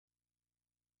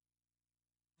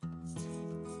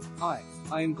Hi,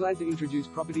 I am glad to introduce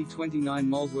property 29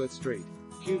 Molesworth Street,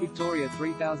 Kew Victoria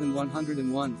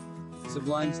 3101.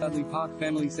 Sublime Studley Park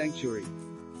Family Sanctuary.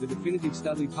 The definitive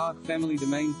Studley Park family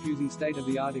domain fusing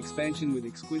state-of-the-art expansion with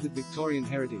exquisite Victorian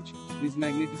heritage. This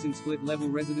magnificent split-level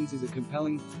residence is a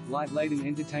compelling, light-laden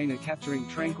entertainer capturing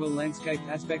tranquil landscape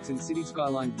aspects and city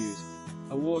skyline views.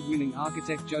 Award-winning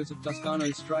architect Joseph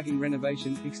Toscano's striking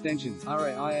renovation, extensions,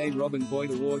 RAIA Robin Boyd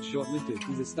Award shortlisted,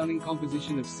 is a stunning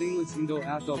composition of seamless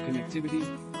indoor-outdoor connectivity,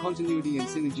 continuity and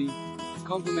synergy,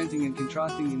 complementing and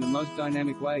contrasting in the most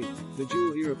dynamic way. The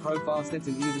dual-era profile sets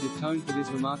an innovative tone for this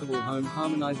remarkable home,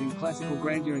 harmonizing classical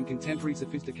grandeur and contemporary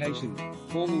sophistication,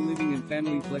 formal living and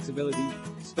family flexibility,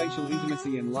 spatial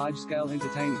intimacy and large-scale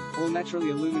entertaining, all naturally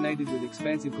illuminated with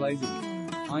expansive glazing.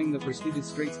 Eyeing the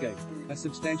prestigious streetscape, a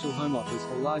substantial home office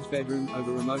or large bedroom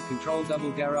over remote control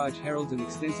double garage heralds an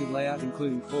extensive layout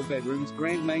including 4 bedrooms,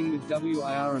 grand main with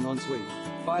WIR and ensuite,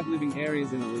 5 living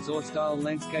areas and a resort-style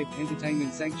landscape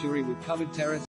entertainment sanctuary with covered terrace.